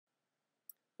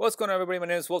What's going on, everybody? My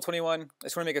name is Wolf21. I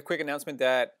just want to make a quick announcement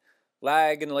that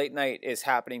Lag and Late Night is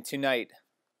happening tonight.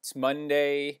 It's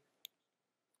Monday,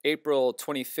 April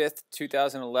 25th,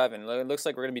 2011. It looks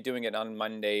like we're going to be doing it on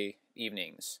Monday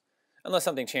evenings, unless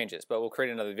something changes, but we'll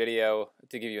create another video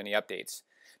to give you any updates.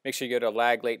 Make sure you go to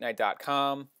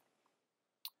laglatenight.com.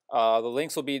 The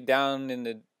links will be down in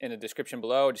the description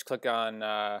below. Just click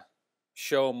on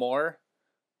Show More,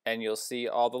 and you'll see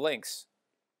all the links.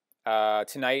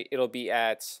 Tonight it'll be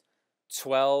at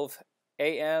 12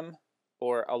 a.m.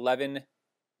 or 11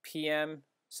 p.m.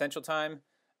 Central Time,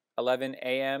 11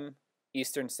 a.m.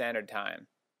 Eastern Standard Time.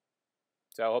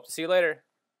 So I hope to see you later.